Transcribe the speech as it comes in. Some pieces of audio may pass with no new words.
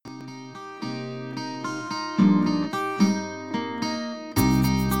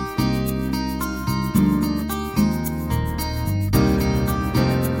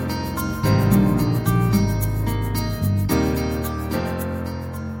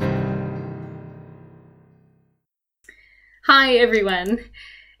Hi everyone.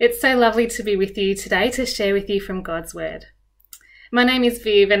 It's so lovely to be with you today to share with you from God's Word. My name is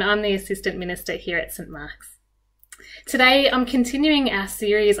Viv and I'm the Assistant Minister here at St Mark's. Today I'm continuing our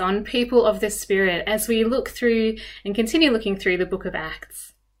series on People of the Spirit as we look through and continue looking through the book of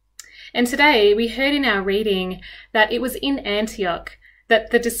Acts. And today we heard in our reading that it was in Antioch that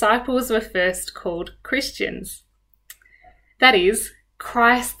the disciples were first called Christians. That is,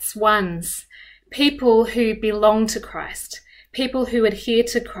 Christ's ones. People who belong to Christ, people who adhere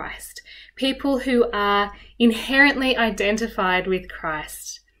to Christ, people who are inherently identified with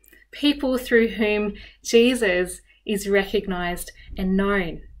Christ, people through whom Jesus is recognized and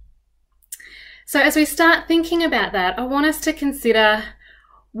known. So as we start thinking about that, I want us to consider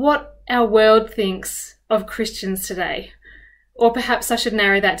what our world thinks of Christians today. Or perhaps I should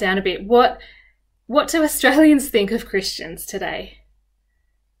narrow that down a bit. What do Australians think of Christians today?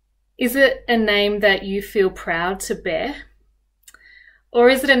 Is it a name that you feel proud to bear? Or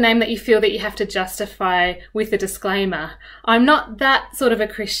is it a name that you feel that you have to justify with a disclaimer? I'm not that sort of a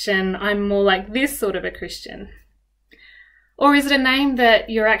Christian, I'm more like this sort of a Christian. Or is it a name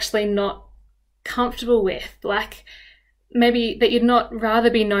that you're actually not comfortable with, like maybe that you'd not rather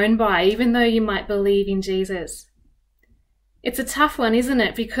be known by, even though you might believe in Jesus? It's a tough one, isn't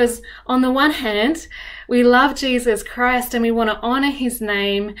it? Because on the one hand, we love Jesus Christ and we want to honour his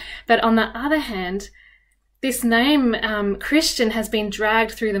name. But on the other hand, this name, Christian, has been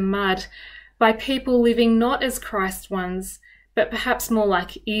dragged through the mud by people living not as Christ ones, but perhaps more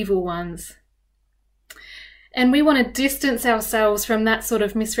like evil ones. And we want to distance ourselves from that sort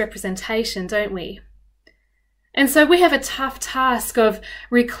of misrepresentation, don't we? And so we have a tough task of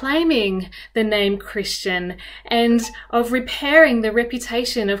reclaiming the name Christian and of repairing the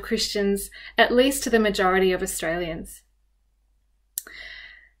reputation of Christians, at least to the majority of Australians.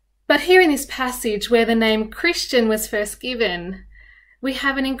 But here in this passage where the name Christian was first given, we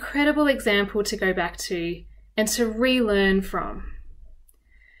have an incredible example to go back to and to relearn from.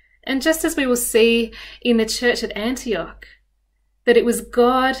 And just as we will see in the church at Antioch, that it was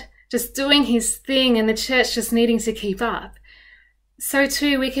God just doing his thing and the church just needing to keep up, so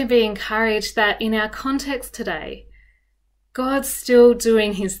too we can be encouraged that in our context today, God's still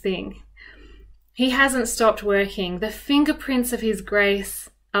doing his thing. He hasn't stopped working. The fingerprints of his grace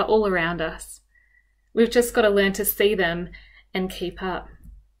are all around us. We've just got to learn to see them and keep up.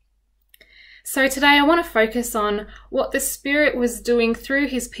 So today I want to focus on what the Spirit was doing through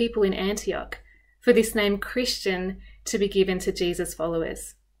his people in Antioch for this name Christian to be given to Jesus'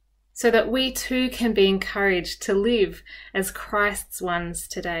 followers, so that we too can be encouraged to live as Christ's ones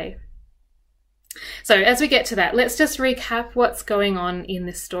today. So as we get to that, let's just recap what's going on in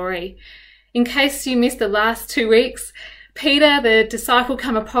this story. In case you missed the last 2 weeks, Peter, the disciple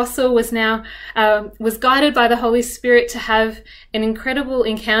come apostle, was guided by the Holy Spirit to have an incredible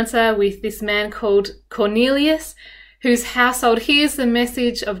encounter with this man called Cornelius, whose household hears the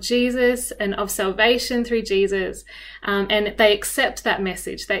message of Jesus and of salvation through Jesus, and they accept that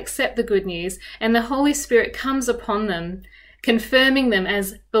message, they accept the good news, and the Holy Spirit comes upon them, confirming them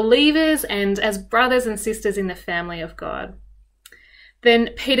as believers and as brothers and sisters in the family of God.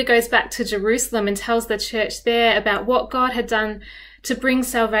 Then Peter goes back to Jerusalem and tells the church there about what God had done to bring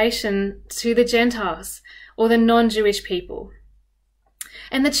salvation to the Gentiles, or the non-Jewish people.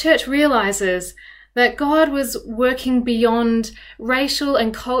 And the church realizes that God was working beyond racial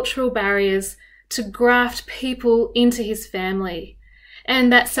and cultural barriers to graft people into his family,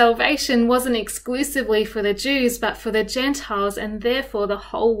 and that salvation wasn't exclusively for the Jews, but for the Gentiles and therefore the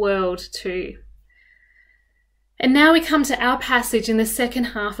whole world too. And now we come to our passage in the second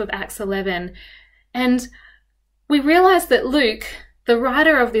half of Acts 11, and we realize that Luke, the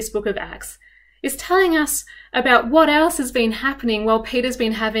writer of this book of Acts, is telling us about what else has been happening while Peter's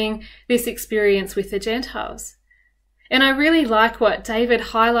been having this experience with the Gentiles. And I really like what David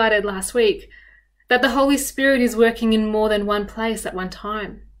highlighted last week, that the Holy Spirit is working in more than one place at one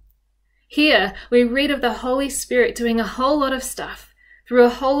time. Here, we read of the Holy Spirit doing a whole lot of stuff through a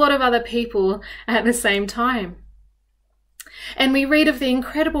whole lot of other people at the same time. And we read of the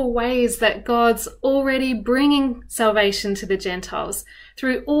incredible ways that God's already bringing salvation to the Gentiles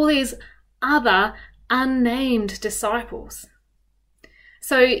through all these other unnamed disciples.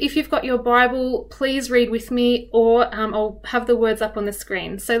 So if you've got your Bible, please read with me, or I'll have the words up on the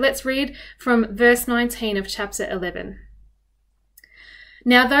screen. So let's read from verse 19 of chapter 11.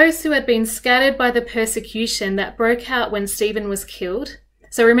 Now those who had been scattered by the persecution that broke out when Stephen was killed.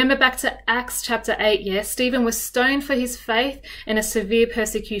 So remember back to Acts chapter 8, yes, Stephen was stoned for his faith and a severe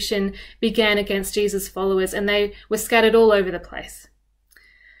persecution began against Jesus' followers and they were scattered all over the place.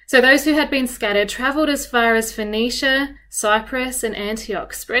 So those who had been scattered travelled as far as Phoenicia, Cyprus, and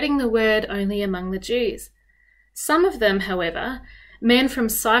Antioch, spreading the word only among the Jews. Some of them, however, men from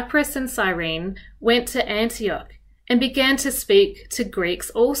Cyprus and Cyrene, went to Antioch and began to speak to Greeks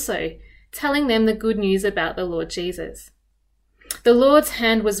also, telling them the good news about the Lord Jesus. The Lord's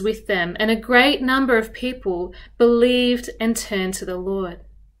hand was with them, and a great number of people believed and turned to the Lord.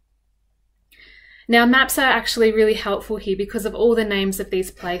 Now, maps are actually really helpful here because of all the names of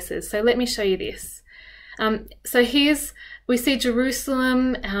these places. So let me show you this. So we see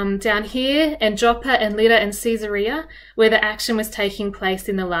Jerusalem down here, and Joppa and Lydda and Caesarea, where the action was taking place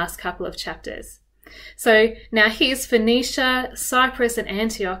in the last couple of chapters. So now here's Phoenicia, Cyprus, and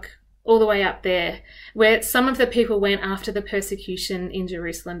Antioch, all the way up there, where some of the people went after the persecution in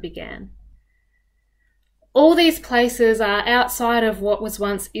Jerusalem began. All these places are outside of what was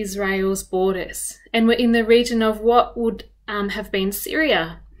once Israel's borders, and were in the region of what would have been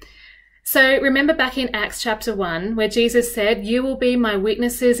Syria. So remember back in Acts chapter 1, where Jesus said, "You will be my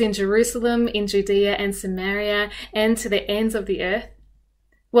witnesses in Jerusalem, in Judea and Samaria, and to the ends of the earth."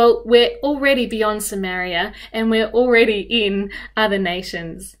 Well, we're already beyond Samaria, and we're already in other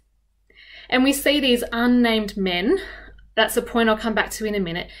nations. And we see these unnamed men, that's a point I'll come back to in a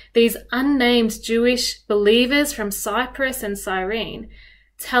minute, these unnamed Jewish believers from Cyprus and Cyrene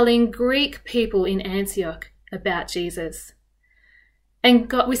telling Greek people in Antioch about Jesus. And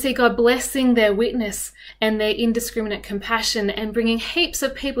we see God blessing their witness and their indiscriminate compassion and bringing heaps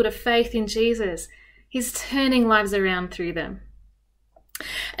of people to faith in Jesus. He's turning lives around through them.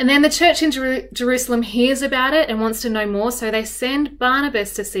 And then the church in Jerusalem hears about it and wants to know more, so they send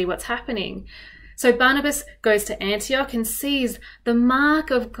Barnabas to see what's happening. So Barnabas goes to Antioch and sees the mark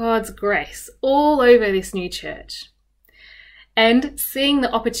of God's grace all over this new church. And seeing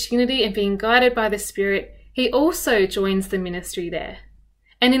the opportunity and being guided by the Spirit, he also joins the ministry there.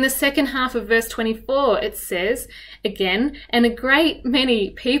 And in the second half of verse 24, it says, again, "And a great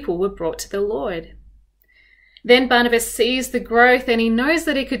many people were brought to the Lord." Then Barnabas sees the growth and he knows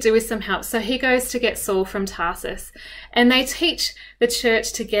that he could do with some help, so he goes to get Saul from Tarsus. And they teach the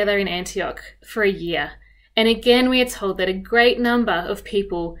church together in Antioch for a year. And again, we are told that a great number of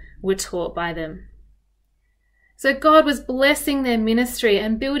people were taught by them. So God was blessing their ministry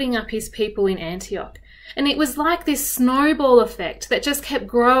and building up his people in Antioch. And it was like this snowball effect that just kept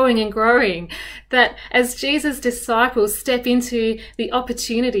growing and growing, that as Jesus' disciples step into the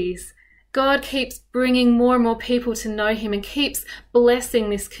opportunities, God keeps bringing more and more people to know him and keeps blessing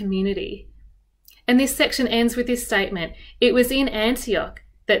this community. And this section ends with this statement: "It was in Antioch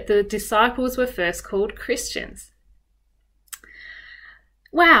that the disciples were first called Christians."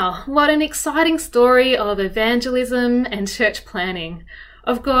 Wow, what an exciting story of evangelism and church planning,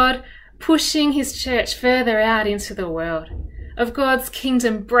 of God pushing his church further out into the world, of God's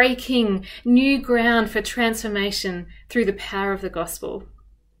kingdom breaking new ground for transformation through the power of the gospel.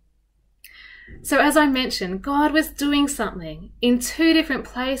 So as I mentioned, God was doing something in two different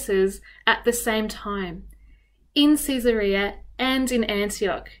places at the same time, in Caesarea and in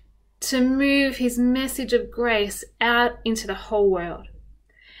Antioch, to move his message of grace out into the whole world,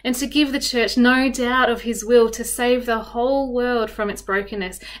 and to give the church no doubt of his will to save the whole world from its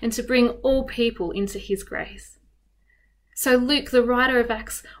brokenness and to bring all people into his grace. So Luke, the writer of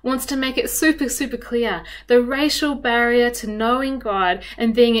Acts, wants to make it super clear. The racial barrier to knowing God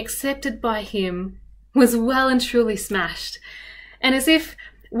and being accepted by him was well and truly smashed. And as if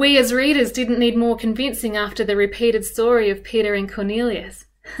we as readers didn't need more convincing after the repeated story of Peter and Cornelius.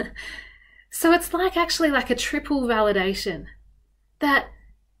 So it's actually like a triple validation that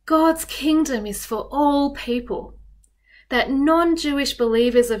God's kingdom is for all people, that non-Jewish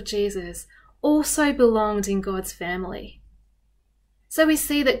believers of Jesus also belonged in God's family. So we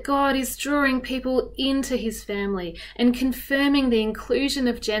see that God is drawing people into his family and confirming the inclusion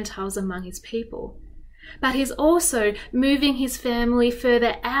of Gentiles among his people. But he's also moving his family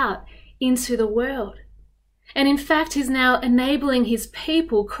further out into the world. And in fact, he's now enabling his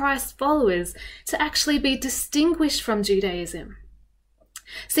people, Christ's followers, to actually be distinguished from Judaism.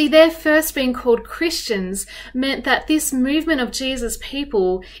 See, their first being called Christians meant that this movement of Jesus'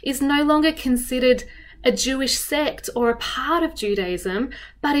 people is no longer considered a Jewish sect or a part of Judaism,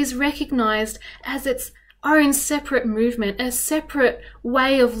 but is recognized as its own separate movement, a separate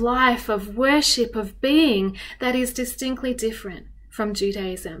way of life, of worship, of being that is distinctly different from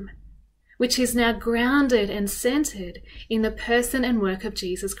Judaism, which is now grounded and centered in the person and work of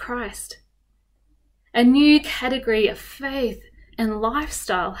Jesus Christ. A new category of faith and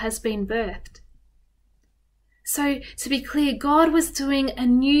lifestyle has been birthed. So, to be clear, God was doing a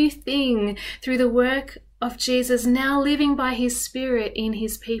new thing through the work of Jesus now living by his Spirit in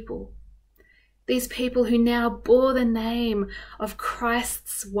his people. These people who now bore the name of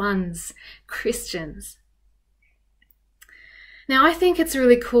Christ's ones, Christians. Now, I think it's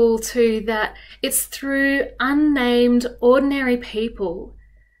really cool too that it's through unnamed, ordinary people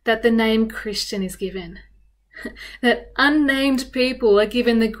that the name Christian is given. That unnamed people are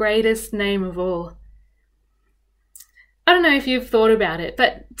given the greatest name of all. I don't know if you've thought about it,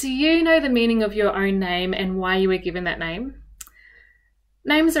 but do you know the meaning of your own name and why you were given that name?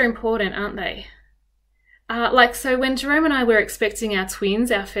 Names are important, aren't they? So when Jerome and I were expecting our twins,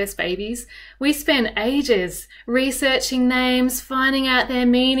 our first babies, we spent ages researching names, finding out their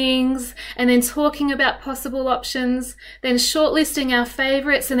meanings, and then talking about possible options, then shortlisting our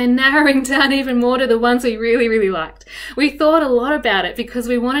favourites, and then narrowing down even more to the ones we really, really liked. We thought a lot about it because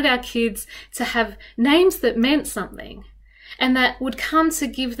we wanted our kids to have names that meant something and that would come to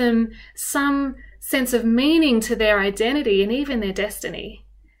give them some sense of meaning to their identity and even their destiny.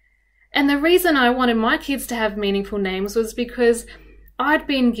 And the reason I wanted my kids to have meaningful names was because I'd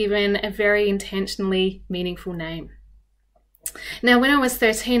been given a very intentionally meaningful name. Now, when I was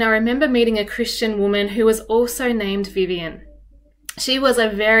 13, I remember meeting a Christian woman who was also named Vivian. She was a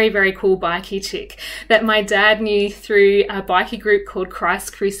very, very cool bikie chick that my dad knew through a bikie group called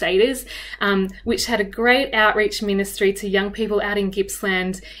Christ Crusaders, which had a great outreach ministry to young people out in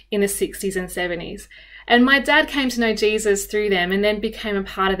Gippsland in the 60s and 70s. And my dad came to know Jesus through them and then became a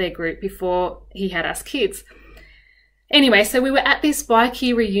part of their group before he had us kids. Anyway, so we were at this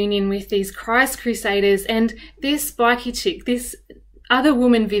bikie reunion with these Christ Crusaders, and this bikie chick, this other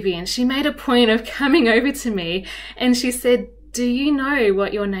woman, Vivian, she made a point of coming over to me and she said, "Do you know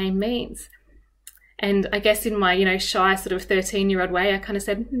what your name means?" And I guess in my, shy sort of 13-year-old way, I kind of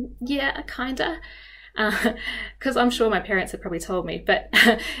said, "Yeah, kinda." Because I'm sure my parents had probably told me,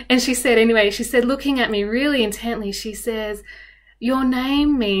 and she said, looking at me really intently, she says, "Your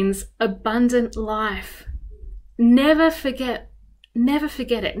name means abundant life. Never forget it. Never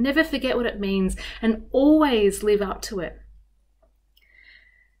forget what it means, and always live up to it."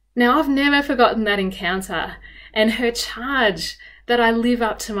 Now, I've never forgotten that encounter and her charge that I live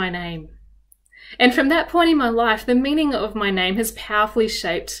up to my name. And from that point in my life, the meaning of my name has powerfully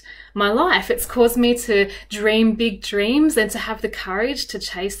shaped my life. It's caused me to dream big dreams and to have the courage to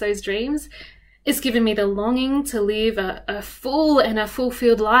chase those dreams. It's given me the longing to live a full and a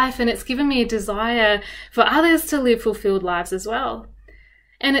fulfilled life, and it's given me a desire for others to live fulfilled lives as well.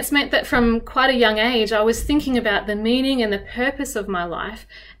 And it's meant that from quite a young age, I was thinking about the meaning and the purpose of my life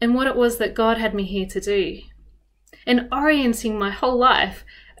and what it was that God had me here to do, and orienting my whole life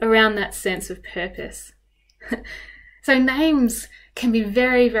around that sense of purpose. So names can be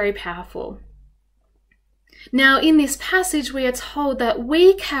very, very powerful. Now, in this passage, we are told that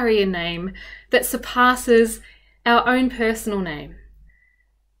we carry a name that surpasses our own personal name,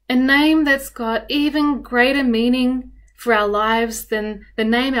 a name that's got even greater meaning for our lives than the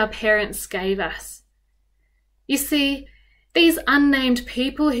name our parents gave us. You see, these unnamed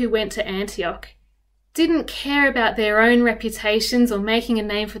people who went to Antioch didn't care about their own reputations or making a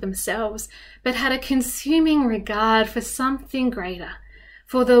name for themselves, but had a consuming regard for something greater,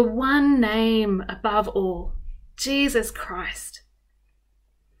 for the one name above all, Jesus Christ.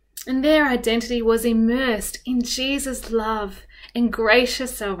 And their identity was immersed in Jesus' love and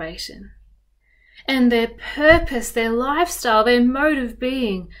gracious salvation. And their purpose, their lifestyle, their mode of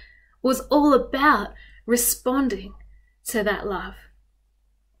being was all about responding to that love.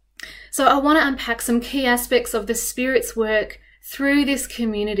 So I want to unpack some key aspects of the Spirit's work through this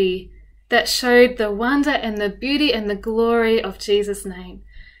community that showed the wonder and the beauty and the glory of Jesus' name.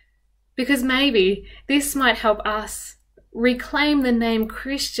 Because maybe this might help us reclaim the name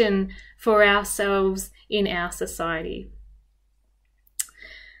Christian for ourselves in our society.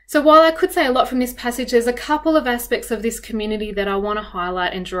 So while I could say a lot from this passage, there's a couple of aspects of this community that I want to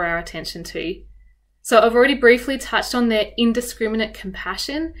highlight and draw our attention to. So I've already briefly touched on their indiscriminate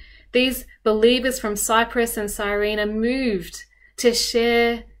compassion. These believers from Cyprus and Cyrene are moved to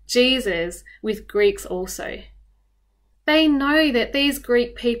share Jesus with Greeks also. They know that these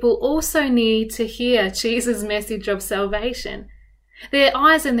Greek people also need to hear Jesus' message of salvation. Their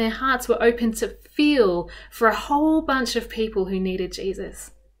eyes and their hearts were open to feel for a whole bunch of people who needed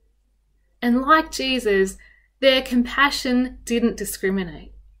Jesus. And like Jesus, their compassion didn't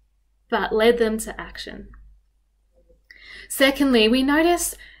discriminate, but led them to action. Secondly, we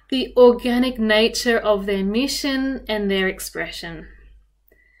notice the organic nature of their mission and their expression.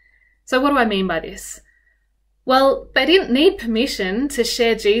 So what do I mean by this? Well, they didn't need permission to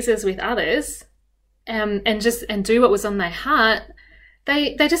share Jesus with others and do what was on their heart.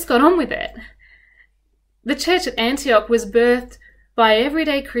 They just got on with it. The church at Antioch was birthed by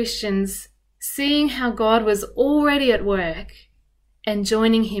everyday Christians seeing how God was already at work and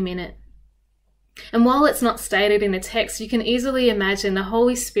joining him in it. And while it's not stated in the text, you can easily imagine the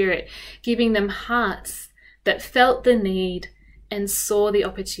Holy Spirit giving them hearts that felt the need and saw the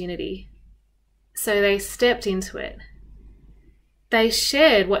opportunity. So they stepped into it. They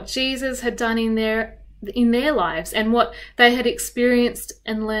shared what Jesus had done in their lives and what they had experienced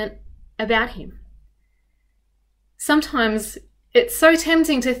and learnt about him. Sometimes it's so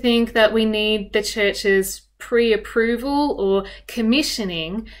tempting to think that we need the church's pre-approval or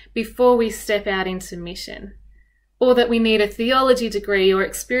commissioning before we step out into mission, or that we need a theology degree or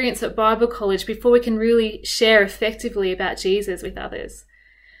experience at Bible college before we can really share effectively about Jesus with others.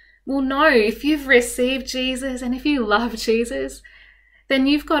 Well, no, if you've received Jesus and if you love Jesus, then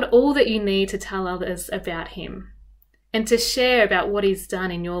you've got all that you need to tell others about him and to share about what he's done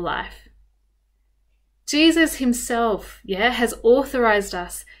in your life. Jesus himself, has authorized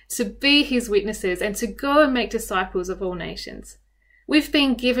us to be his witnesses and to go and make disciples of all nations. We've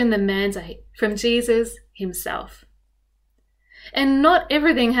been given the mandate from Jesus himself. And not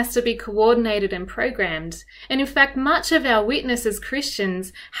everything has to be coordinated and programmed. And in fact, much of our witness as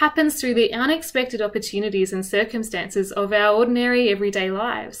Christians happens through the unexpected opportunities and circumstances of our ordinary everyday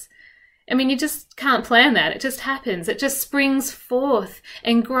lives. I mean, you just can't plan that. It just happens. It just springs forth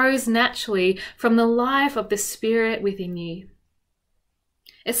and grows naturally from the life of the Spirit within you.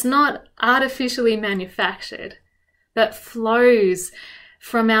 It's not artificially manufactured, but flows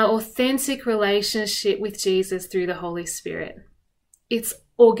from our authentic relationship with Jesus through the Holy Spirit. It's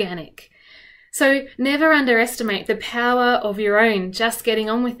organic. So never underestimate the power of your own just getting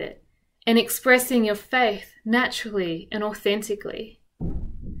on with it and expressing your faith naturally and authentically.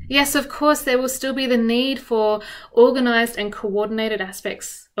 Yes, of course, there will still be the need for organized and coordinated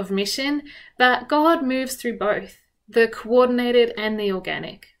aspects of mission, but God moves through both, the coordinated and the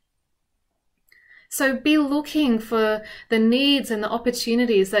organic. So be looking for the needs and the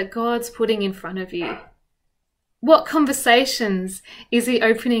opportunities that God's putting in front of you. What conversations is he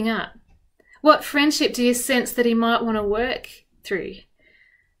opening up? What friendship do you sense that he might want to work through?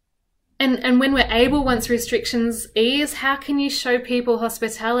 And when we're able, once restrictions ease, how can you show people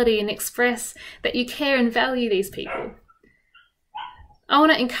hospitality and express that you care and value these people? I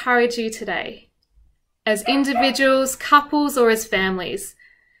want to encourage you today, as individuals, couples, or as families,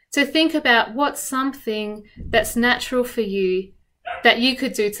 to think about what's something that's natural for you that you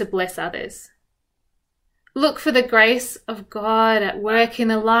could do to bless others. Look for the grace of God at work in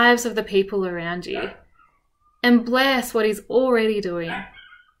the lives of the people around you and bless what he's already doing.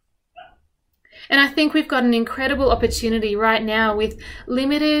 And I think we've got an incredible opportunity right now with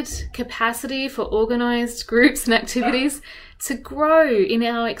limited capacity for organised groups and activities to grow in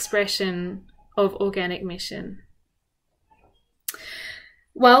our expression of organic mission.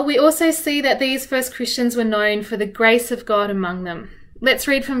 Well, we also see that these first Christians were known for the grace of God among them. Let's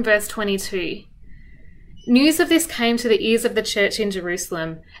read from verse 22. News of this came to the ears of the church in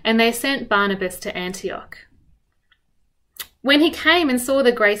Jerusalem, and they sent Barnabas to Antioch. When he came and saw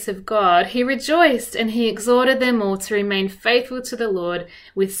the grace of God, he rejoiced, and he exhorted them all to remain faithful to the Lord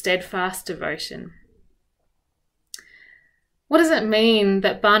with steadfast devotion. What does it mean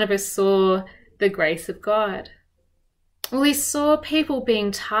that Barnabas saw the grace of God? Well, he saw people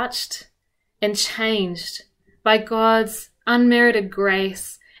being touched and changed by God's unmerited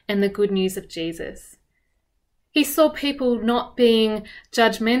grace and the good news of Jesus. He saw people not being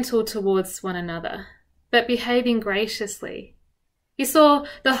judgmental towards one another, but behaving graciously. He saw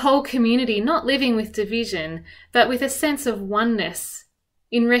the whole community not living with division, but with a sense of oneness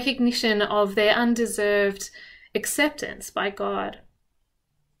in recognition of their undeserved acceptance by God.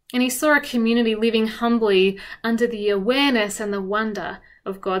 And he saw a community living humbly under the awareness and the wonder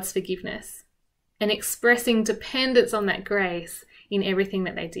of God's forgiveness and expressing dependence on that grace in everything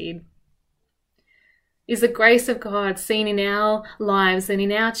that they did. Is the grace of God seen in our lives and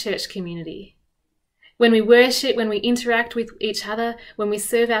in our church community? When we worship, when we interact with each other, when we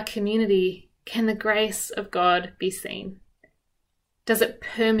serve our community, can the grace of God be seen? Does it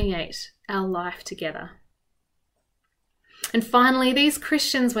permeate our life together? And finally, these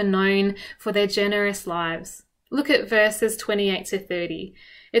Christians were known for their generous lives. Look at verses 28 to 30.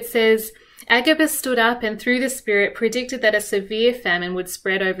 It says, Agabus stood up and through the Spirit predicted that a severe famine would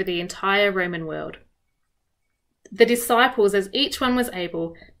spread over the entire Roman world. The disciples, as each one was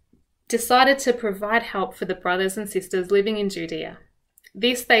able, decided to provide help for the brothers and sisters living in Judea.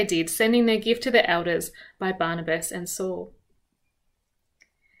 This they did, sending their gift to the elders by Barnabas and Saul.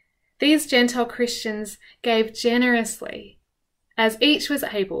 These Gentile Christians gave generously, as each was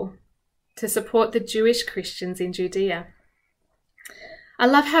able, to support the Jewish Christians in Judea. I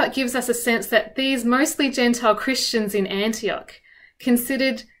love how it gives us a sense that these mostly Gentile Christians in Antioch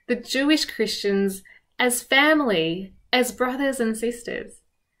considered the Jewish Christians as family, as brothers and sisters,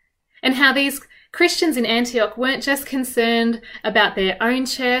 and how these Christians in Antioch weren't just concerned about their own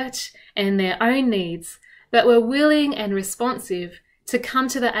church and their own needs, but were willing and responsive to come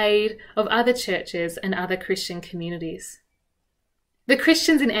to the aid of other churches and other Christian communities. The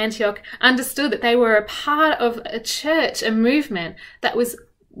Christians in Antioch understood that they were a part of a church, a movement that was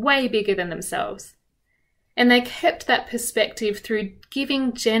way bigger than themselves. And they kept that perspective through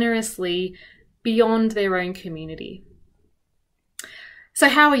giving generously beyond their own community. So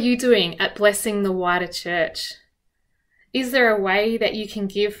how are you doing at blessing the wider church? Is there a way that you can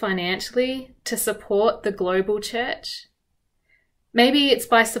give financially to support the global church? Maybe it's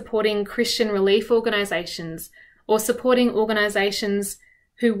by supporting Christian relief organisations or supporting organisations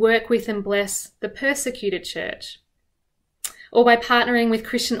who work with and bless the persecuted church, or by partnering with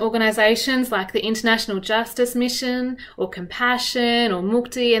Christian organisations like the International Justice Mission or Compassion or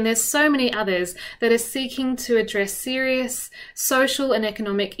Mukti, and there's so many others that are seeking to address serious social and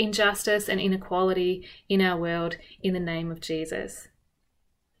economic injustice and inequality in our world in the name of Jesus.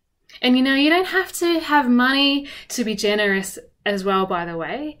 And you don't have to have money to be generous as well, by the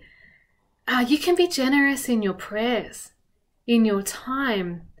way. You can be generous in your prayers, in your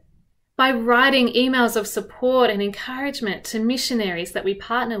time, by writing emails of support and encouragement to missionaries that we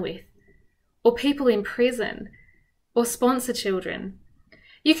partner with, or people in prison, or sponsor children.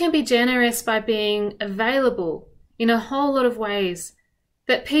 You can be generous by being available in a whole lot of ways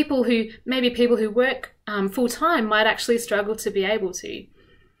that people who work full-time might actually struggle to be able to.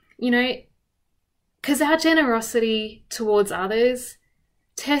 Because our generosity towards others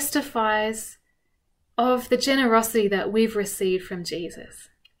testifies of the generosity that we've received from Jesus.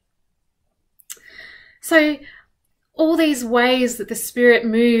 So all these ways that the Spirit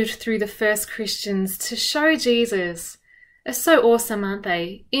moved through the first Christians to show Jesus are so awesome, aren't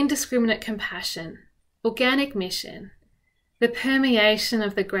they? Indiscriminate compassion, organic mission, the permeation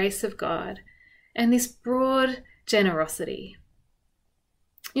of the grace of God, and this broad generosity.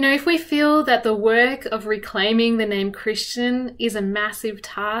 If we feel that the work of reclaiming the name Christian is a massive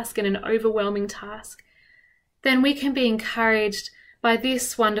task and an overwhelming task, then we can be encouraged by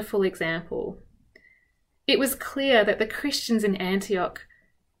this wonderful example. It was clear that the Christians in Antioch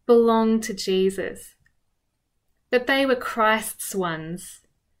belonged to Jesus, that they were Christ's ones.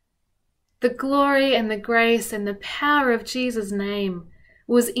 The glory and the grace and the power of Jesus' name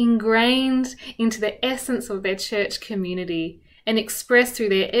was ingrained into the essence of their church community and expressed through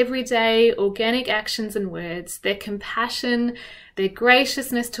their everyday organic actions and words, their compassion, their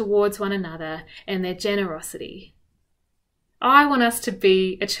graciousness towards one another, and their generosity. I want us to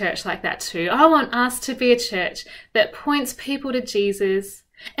be a church like that too. I want us to be a church that points people to Jesus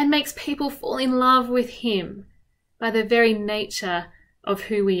and makes people fall in love with him by the very nature of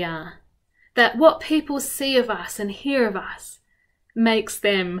who we are. That what people see of us and hear of us makes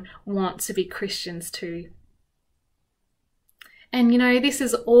them want to be Christians too. And this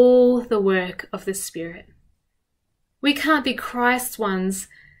is all the work of the Spirit. We can't be Christ's ones,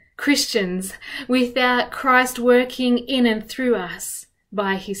 Christians, without Christ working in and through us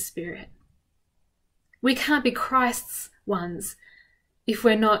by his Spirit. We can't be Christ's ones if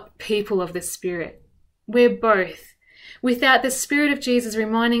we're not people of the Spirit. We're both. Without the Spirit of Jesus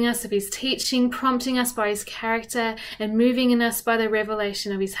reminding us of his teaching, prompting us by his character, and moving in us by the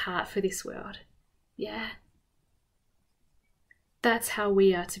revelation of his heart for this world. Yeah. That's how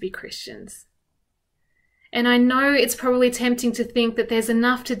we are to be Christians. And I know it's probably tempting to think that there's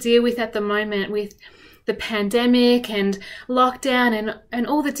enough to deal with at the moment with the pandemic and lockdown and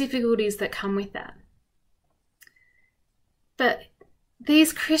all the difficulties that come with that. But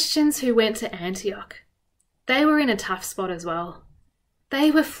these Christians who went to Antioch, they were in a tough spot as well.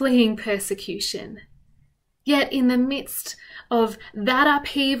 They were fleeing persecution. Yet in the midst of that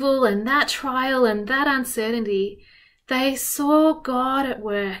upheaval and that trial and that uncertainty, they saw God at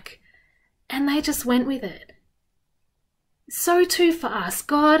work and they just went with it. So too for us,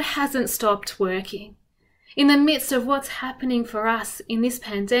 God hasn't stopped working. In the midst of what's happening for us in this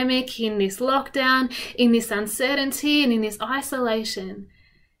pandemic, in this lockdown, in this uncertainty and in this isolation,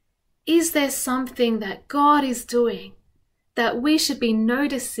 is there something that God is doing that we should be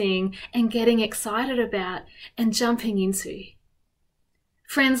noticing and getting excited about and jumping into?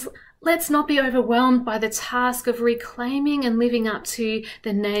 Friends, let's not be overwhelmed by the task of reclaiming and living up to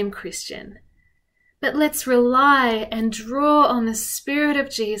the name Christian. But let's rely and draw on the Spirit of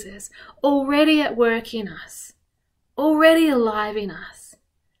Jesus already at work in us, already alive in us.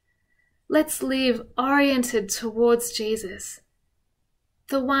 Let's live oriented towards Jesus,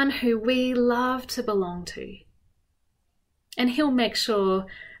 the one who we love to belong to. And he'll make sure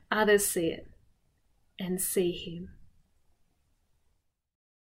others see it and see him.